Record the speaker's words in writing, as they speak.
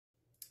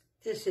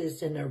This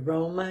is an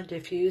aroma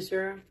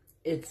diffuser.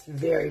 It's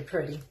very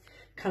pretty.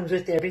 Comes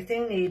with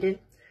everything needed.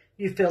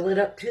 You fill it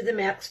up to the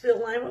max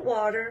fill line with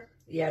water.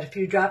 You add a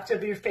few drops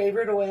of your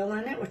favorite oil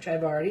in it, which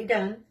I've already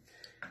done.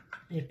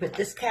 You put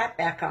this cap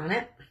back on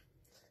it.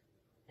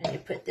 And you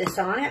put this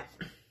on it.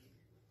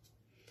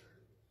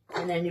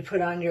 And then you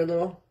put on your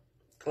little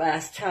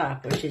glass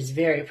top, which is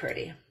very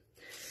pretty.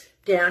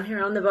 Down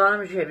here on the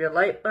bottom, you have your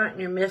light button,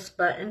 your mist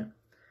button.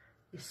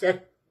 You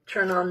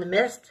turn on the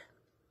mist.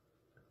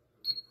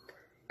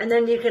 And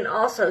then you can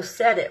also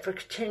set it for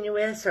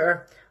continuous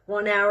or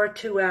 1 hour,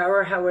 2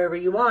 hour, however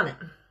you want it.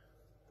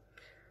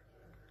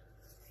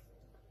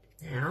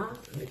 Now,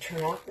 let me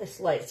turn off this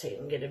light so you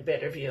can get a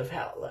better view of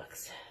how it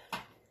looks.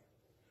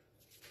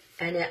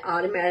 And it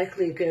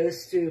automatically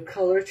goes through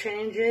color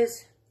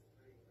changes.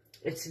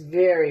 It's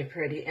very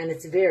pretty and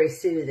it's very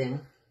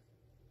soothing.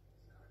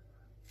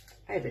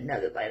 I have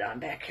another light on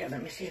back here.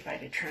 Let me see if I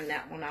can turn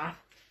that one off.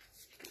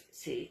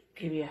 See,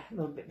 give you a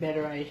little bit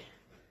better idea.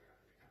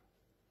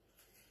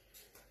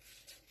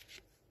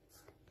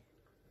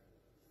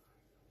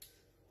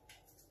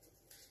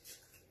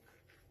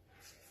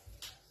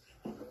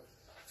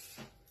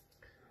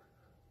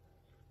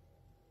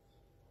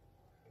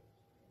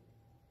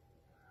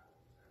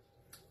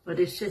 But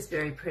it's just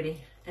very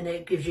pretty, and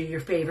it gives you your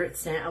favorite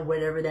scent of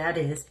whatever that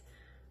is.